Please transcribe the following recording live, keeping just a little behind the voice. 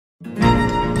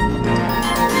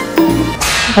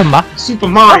Super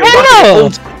Mario. Hello!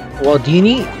 Well,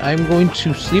 Deanie, I'm going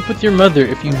to sleep with your mother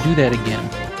if you do that again.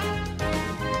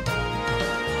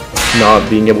 Not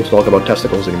being able to talk about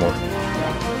testicles anymore.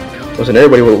 Listen,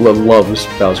 everybody loves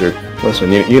Bowser.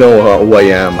 Listen, you know who I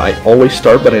am. I always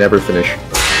start, but I never finish.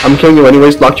 I'm killing you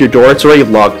anyways. Lock your door. It's already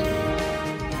locked.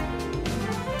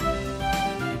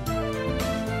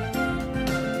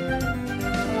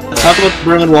 Talk about the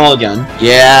Berlin Wall again.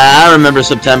 Yeah, I remember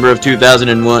September of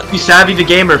 2001. You Savi the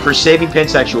Gamer for saving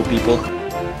pansexual people.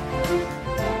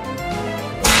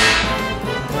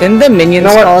 Didn't the Minions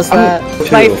cause that?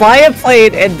 Like, Fly a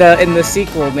plane in the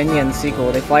sequel, Minions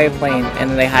sequel, they fly a plane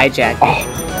and then they hijack it.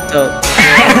 So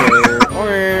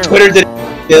Twitter did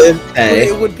it. Hey.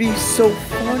 It would be so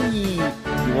funny.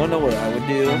 You wanna know what I would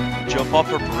do? Jump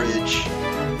off a bridge.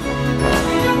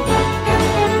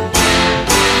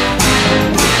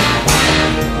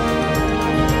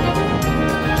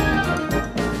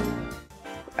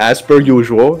 As per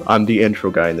usual, I'm the intro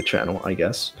guy in the channel, I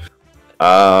guess.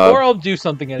 Or I'll do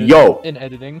something in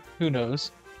editing. Who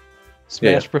knows?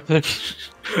 Smash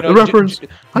Brothers. The reference.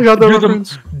 I got the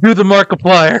reference. Do the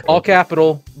Markiplier. All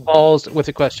capital, balls with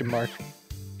a question mark.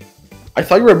 I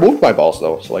thought you removed my balls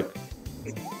though, so like...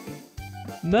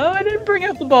 No, I didn't bring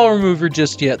out the ball remover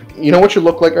just yet. You know what you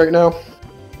look like right now?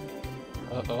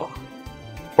 Uh-oh.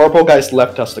 Purple guy's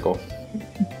left testicle.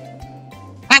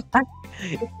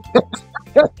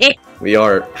 We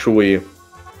are truly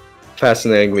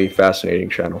fascinating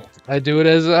channel. I do it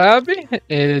as a hobby, and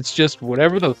it's just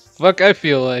whatever the fuck I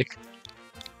feel like.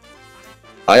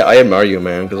 I admire you,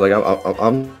 man, because like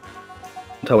I'm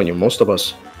telling you, most of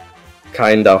us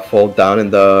kind of fall down in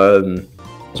the.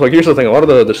 So like, here's the thing: a lot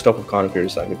of the stuff with content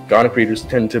creators, like content creators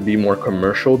tend to be more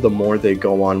commercial the more they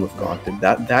go on with content.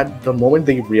 That the moment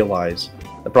they realize.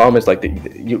 The problem is like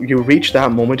you reach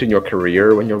that moment in your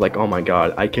career when you're like, oh my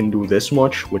god, I can do this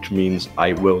much, which means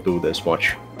I will do this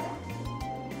much.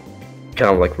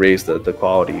 Kind of like raise the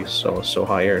quality so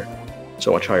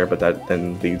much higher, but that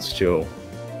then leads to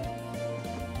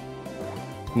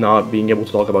not being able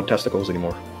to talk about testicles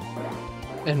anymore.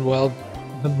 And well,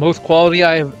 the most quality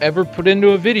I have ever put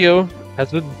into a video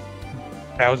has a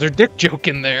Bowser dick joke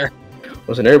in there.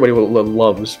 Listen, everybody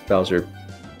loves Bowser.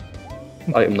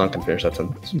 I am not gonna finish that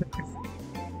sentence.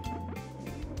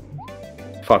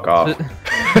 Fuck off.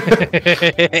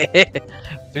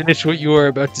 Finish what you are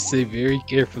about to say very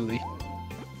carefully.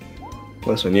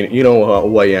 Listen, you know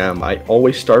who I am. I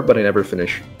always start, but I never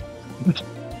finish.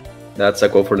 That's a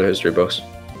quote for the history books.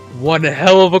 One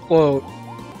hell of a quote.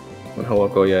 One hell of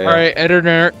a quote, yeah. Alright,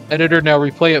 editor, now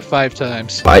replay it 5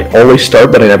 times. I always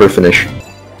start, but I never finish.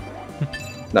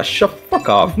 Now fuck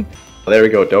off. There we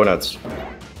go, donuts.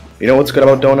 You know what's good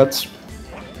about donuts?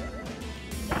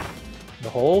 The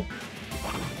hole?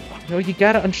 No, you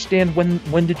gotta understand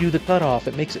when to do the cutoff.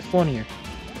 It makes it funnier.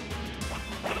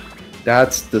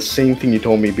 That's the same thing you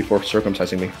told me before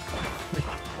circumcising me.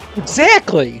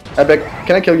 Exactly! Epic,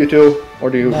 can I kill you too? Or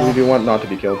do you want not to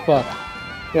be killed? Fuck.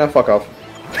 Yeah, fuck off.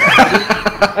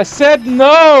 I said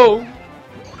no!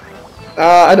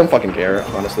 I don't fucking care,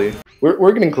 honestly.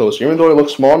 We're getting closer. Even though it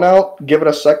looks small now, give it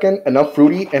a second, enough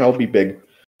fruity, and I'll be big.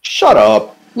 Shut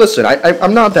up! Listen,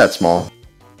 I'm not that small.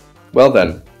 Well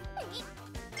then.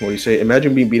 What do you say?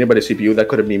 Imagine being beaten by the CPU, that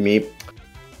couldn't be me.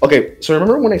 Okay, so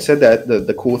remember when I said that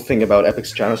the cool thing about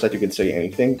Epic's channel is that you can say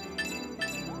anything?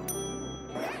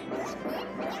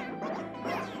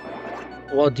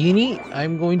 Well, Deanie,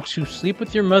 I'm going to sleep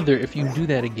with your mother if you do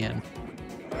that again.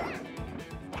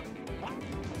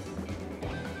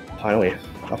 Finally,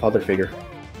 a father figure.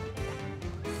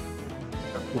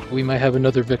 We might have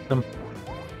another victim.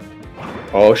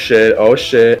 Oh shit, oh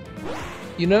shit.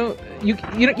 You know, you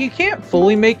can't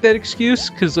fully make that excuse,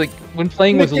 because like, when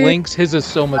playing with Lynx, his is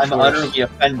so much I'm worse. utterly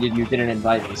offended you didn't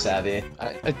invite me, Savi.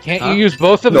 Can't you use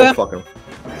both of them? No, fuck him.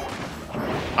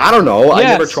 I don't know, yes, I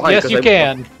never tried. Yes, you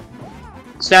can.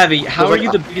 Savvy, how are you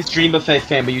the biggest Dream Buffet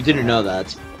fan, but you didn't know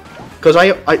that? Because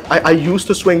I used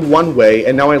to swing one way,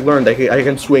 and now I learned that I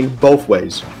can swing both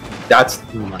ways. That's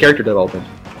character development.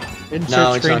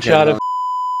 Insert screenshot of...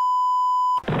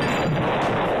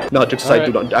 No, just I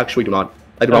do not. Actually, do not.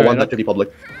 I do not want that to be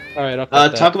public. All right, I'll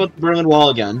cut talk about the Berlin Wall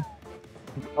again.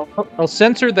 I'll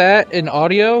censor that in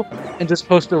audio and just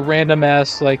post a random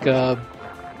ass like some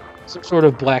sort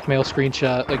of blackmail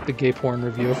screenshot, like the gay porn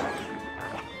review.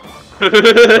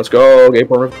 Let's go, gay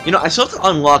porn. You know, I still have to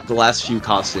unlock the last few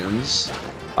costumes.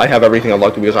 I have everything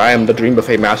unlocked because I am the Dream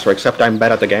Buffet master, except I'm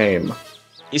bad at the game.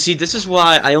 You see, this is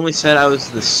why I only said I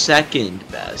was the second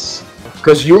best.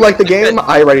 Because you like the game,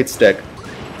 I ready to stick.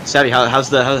 Savi, how's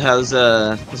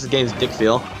the game's dick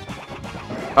feel?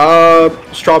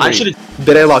 Strawberry. I should've-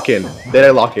 Did I lock in? Did I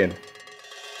lock in?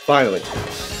 Finally.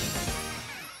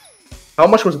 How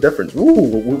much was the difference?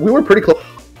 Ooh, we were pretty close.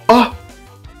 Ah!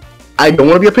 I don't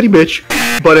want to be a petty bitch,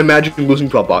 but imagine losing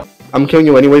to a bot. I'm killing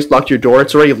you anyways, locked your door,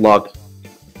 it's already locked.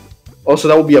 Also,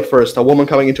 that would be a first. A woman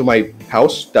coming into my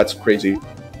house? That's crazy.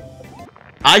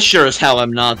 I sure as hell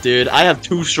am not, dude. I have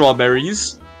 2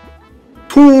 strawberries.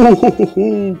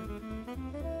 Oh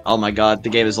my god, the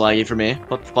game is laggy for me.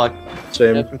 What the fuck?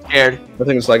 Same. I'm scared. I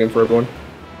think it's lagging for everyone.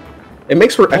 It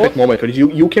makes for an epic moment, because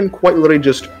you can quite literally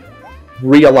just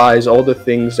realize all the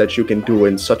things that you can do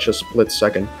in such a split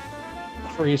second.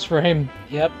 Freeze frame.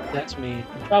 Yep, that's me.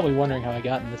 You're probably wondering how I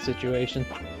got in this situation.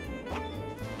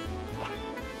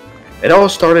 It all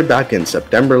started back in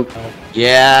September.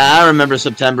 Yeah, I remember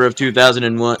September of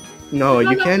 2001. No,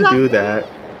 you can't do that.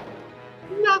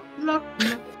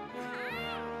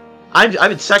 I've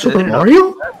been second. Super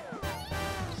Mario?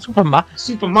 Super Mario.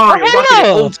 Super Mario. Oh, Rocket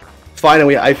hell! Gold.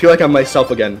 Finally, I feel like I'm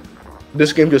myself again.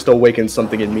 This game just awakened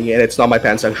something in me, and it's not my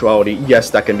pansexuality. Yes,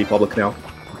 that can be public now.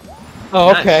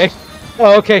 Oh, okay.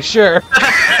 Oh, okay, sure.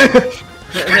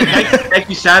 Thank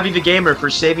you, Savi the Gamer, for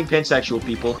saving pansexual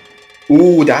people.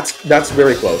 Ooh, that's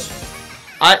very close.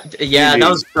 Yeah,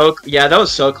 that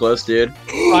was so close, dude.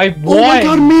 I won! Oh my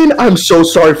god, Min! I'm so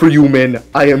sorry for you, Min.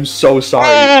 I am so sorry.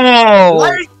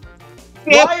 Oh!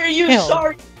 Why are you Hell.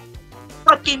 sorry?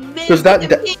 Fucking man. Because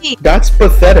that's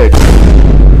pathetic.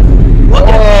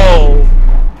 Oh!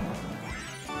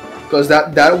 Because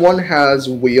that one has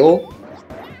wheel,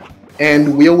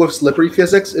 and wheel with slippery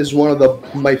physics is one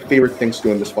of my favorite things to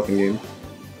do in this fucking game.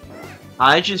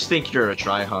 I just think you're a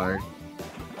tryhard.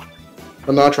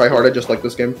 I'm not a tryhard, I just like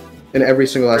this game in every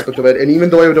single aspect of it. And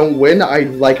even though I don't win, I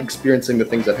like experiencing the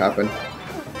things that happen.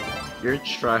 You're a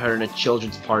tryhard in a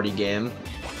children's party game.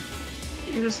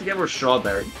 You just get more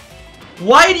strawberry.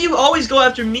 Why do you always go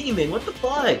after me, man? What the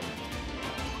fuck?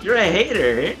 You're a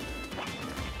hater.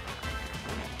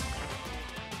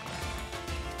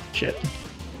 Shit.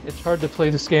 It's hard to play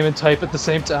this game and type at the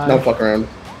same time. Don't fuck around.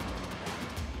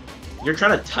 You're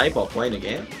trying to type while playing a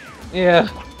game? Yeah.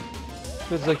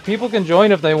 It's like, people can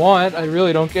join if they want, I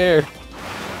really don't care.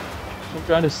 I'm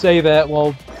trying to say that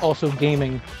while also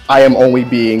gaming. I am only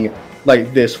being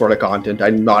like this for the content.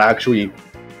 I'm not actually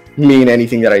mean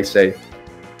anything that I say.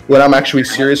 When I'm actually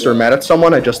serious or mad at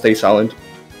someone, I just stay silent.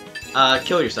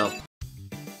 Kill yourself.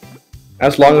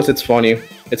 As long as it's funny,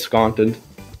 it's content.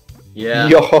 Yeah.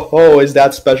 Yo ho ho, is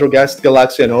that special guest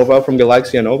Galaxia Nova from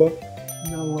Galaxia Nova?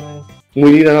 No way.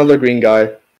 We need another green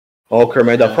guy. Oh,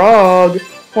 Kermit the Frog!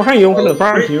 Oh, hey, you open the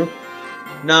frog Grinch. here.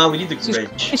 No, we need the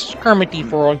Grinch. It's Kermit the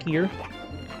Frog here.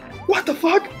 What the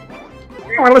fuck?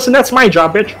 Oh, listen, that's my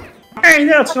job, bitch. Hey,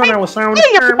 that's not how it sounds.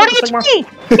 Hey everybody, it's me,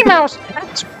 Mickey Mouse.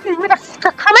 That's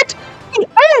Mr. Kermit. I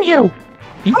own you.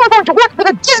 You are going to work for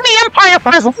the Disney Empire for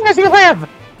as long as you live.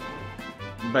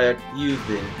 But you've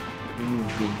been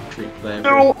tricked by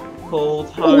No.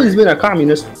 cold Always heart. been a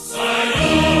communist.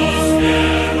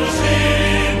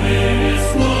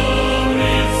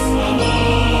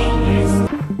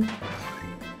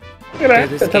 Dude,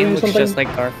 this game looks just like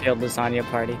Garfield Lasagna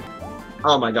Party.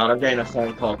 Oh my god, I'm getting a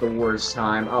phone call at the worst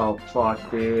time. Oh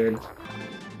fuck, dude.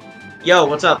 Yo,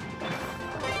 what's up?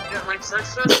 Yeah, like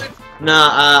sex testing?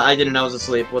 Nah, I didn't. I was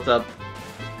asleep. What's up?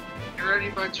 You're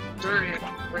ready by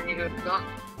 2:30. Bring you to the dock.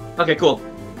 Okay, cool.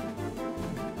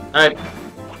 Alright.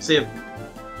 See you.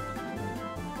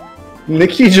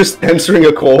 Nikki just answering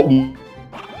a call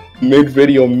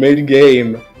mid-video,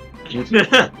 mid-game.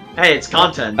 Hey, it's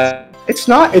content. It's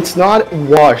not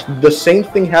washed. The same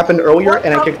thing happened earlier,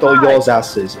 and I kicked all y'all's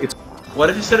asses. It's What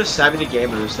if instead of Savi the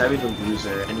Gamer, it was Savi the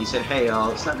Loser, and he said, hey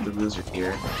y'all, Savi the Loser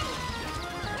here.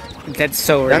 That's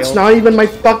so real. that's not even my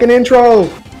fucking intro.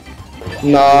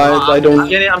 Nah, I don't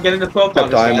I'm getting the quote have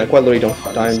on time. I this. quite literally don't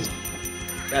have time.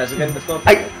 Guys, I'm getting the quote.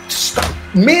 Stop,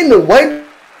 Min. Why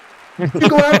you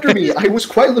go after me? I was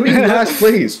quite literally in last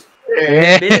place.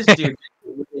 Min is,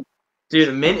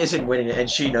 dude, Min isn't winning it, and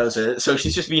she knows it, so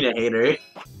she's just being a hater.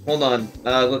 Hold on,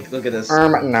 look at this.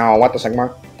 No, what the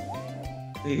Sigma?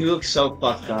 He looks so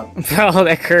fucked up. Oh,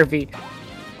 that Kirby.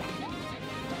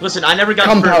 Listen, I never got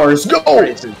Come powers, go! for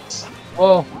instance.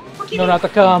 Whoa. No, not the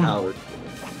cum. Howard.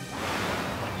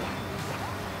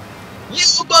 You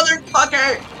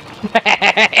motherfucker!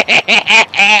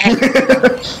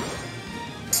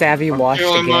 Savi washed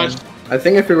feeling again. I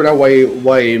think I figured out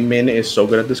why Min is so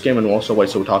good at this game and also why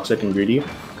so toxic and greedy.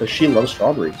 Because she loves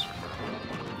strawberries.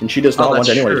 And she does not want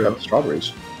that's anyone to true. have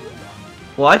strawberries.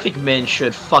 Well, I think men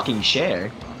should fucking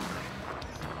share.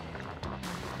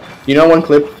 You know one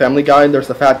clip, Family Guy, there's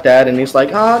the fat dad and he's like,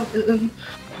 Dad, can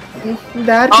you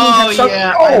have some?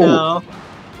 I Oh! know.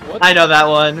 I know that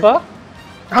one. Huh?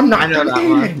 I'm not I know that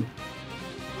kidding.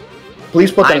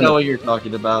 Please put that I in know the what you're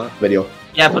talking about. video.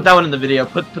 Yeah, put that one in the video.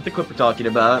 Put the clip we're talking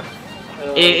about.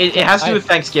 It has to do with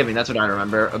Thanksgiving. That's what I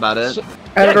remember about it. So-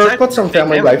 Editor, exactly. put some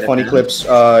Family Guy funny clips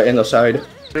in the side.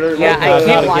 Yeah, I Not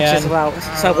can't watch again. as well.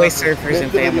 Subway Surfers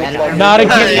and Family Guy. Not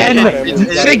again!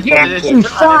 Again!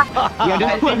 Fuck! Yeah,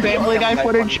 just put Family Guy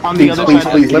footage on the Please, other please,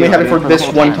 side. please, let me have it for this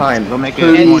one time. We'll make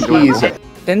it more Please. enjoyable.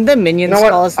 Didn't the Minions You know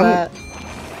what? call us that?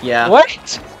 Yeah.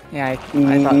 What? Yeah, I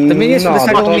thought the Minions from the No,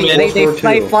 second but movie, World they War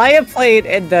II. fly a plane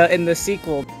in the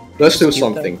sequel. Let's do Cute, though.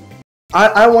 something.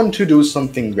 I want to do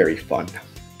something very fun.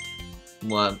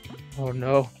 What? Oh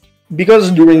no.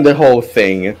 Because during the whole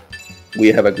thing, we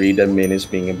have agreed that Min is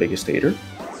being a biggest hater.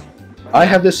 I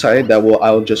have decided that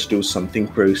I'll just do something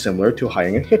pretty similar to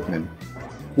hiring a hitman.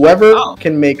 Whoever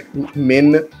can make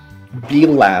Min be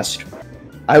last,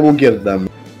 I will give them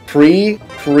free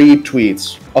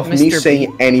tweets of me Mr. B.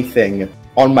 saying anything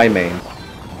on my main.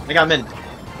 I got Min.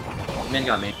 Min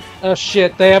got me. Oh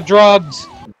shit, they have drugs!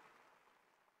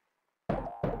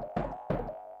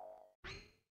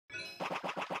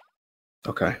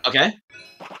 Okay. Okay.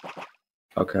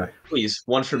 Okay. Please,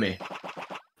 one for me.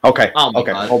 Okay. Oh my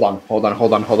Okay. God. Hold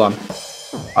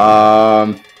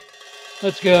on.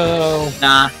 Let's go.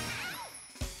 Nah.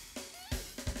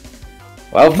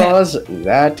 Well, fellas,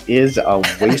 that is a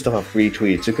waste of a free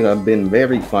tweet. It could have been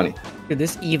very funny. Dude,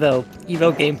 this Evo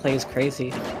gameplay is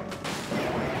crazy.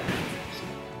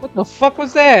 What the fuck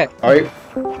was that? Alright.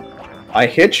 I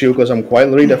hit you because I'm quite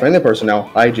literally defending person now.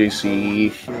 Hi,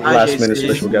 JC. Hi, Last JC. minute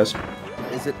special guest.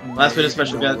 Is it Last minute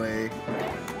special guest.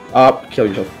 Kill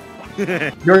yourself.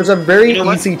 There's a very You know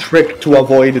what? easy trick to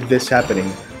avoid this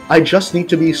happening. I just need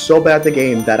to be so bad at the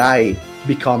game that I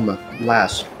become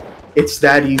last. It's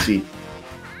that easy.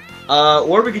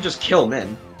 Or we could just kill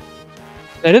Min.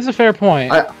 That is a fair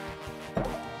point.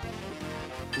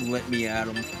 Let me at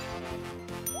him.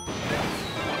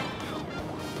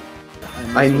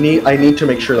 I need to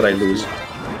make sure that I lose.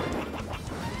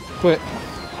 Quick,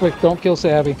 don't kill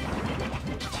Savi.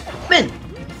 Min!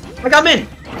 I got Min!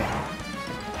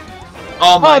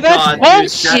 Oh my that's god, dude,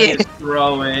 bullshit! that is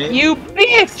throwing. You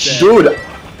bitch! Dude,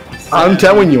 I'm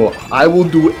telling you, I will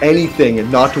do anything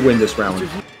not to win this round.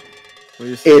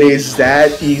 It is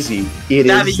that easy. It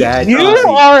Savi, is that You easy.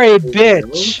 are a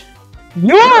bitch!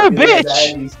 You are a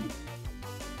bitch!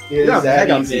 It You're is a that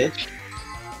mega easy. bitch.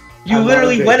 You I'm not a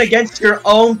literally bitch. went against your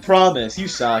own promise. You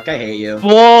suck. I hate you.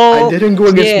 I didn't go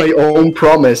against my own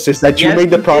promise. It's that you Yes, made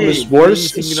the you promise did.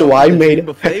 worse, so I made.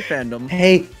 fandom.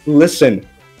 Hey, listen.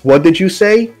 What did you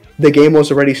say? The game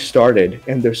was already started,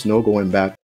 and there's no going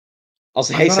back.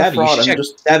 Also, I'm hey not a Savi, fraud,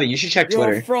 I'm you should check You're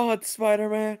Twitter. a fraud,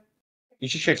 Spider-Man. You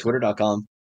should check twitter.com.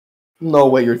 No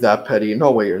way you're that petty. No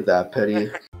way you're that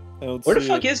petty. Where the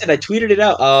fuck is it? I tweeted it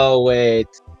out. Oh wait.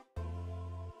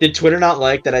 Did Twitter not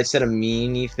like that I said a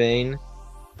meanie thing?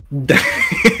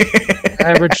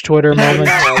 Average Twitter moment.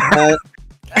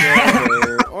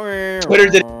 Twitter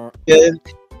did good.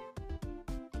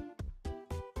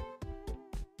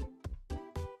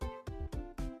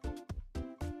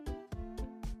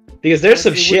 Because there's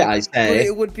some shit I But say.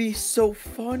 it would be so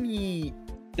funny.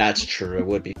 That's true, it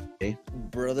would be.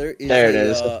 Brother is There it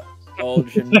is. all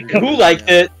gender. Who liked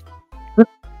it?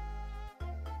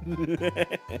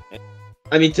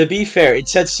 I mean, to be fair, it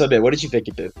said submit. What did you think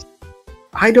it did?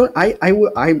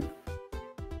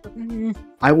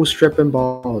 I was stripping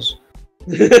balls.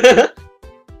 You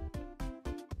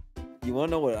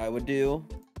wanna know what I would do?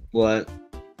 What?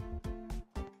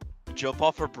 Jump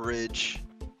off a bridge.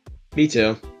 Me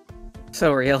too.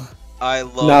 So real. I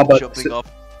love Nah, but jumping off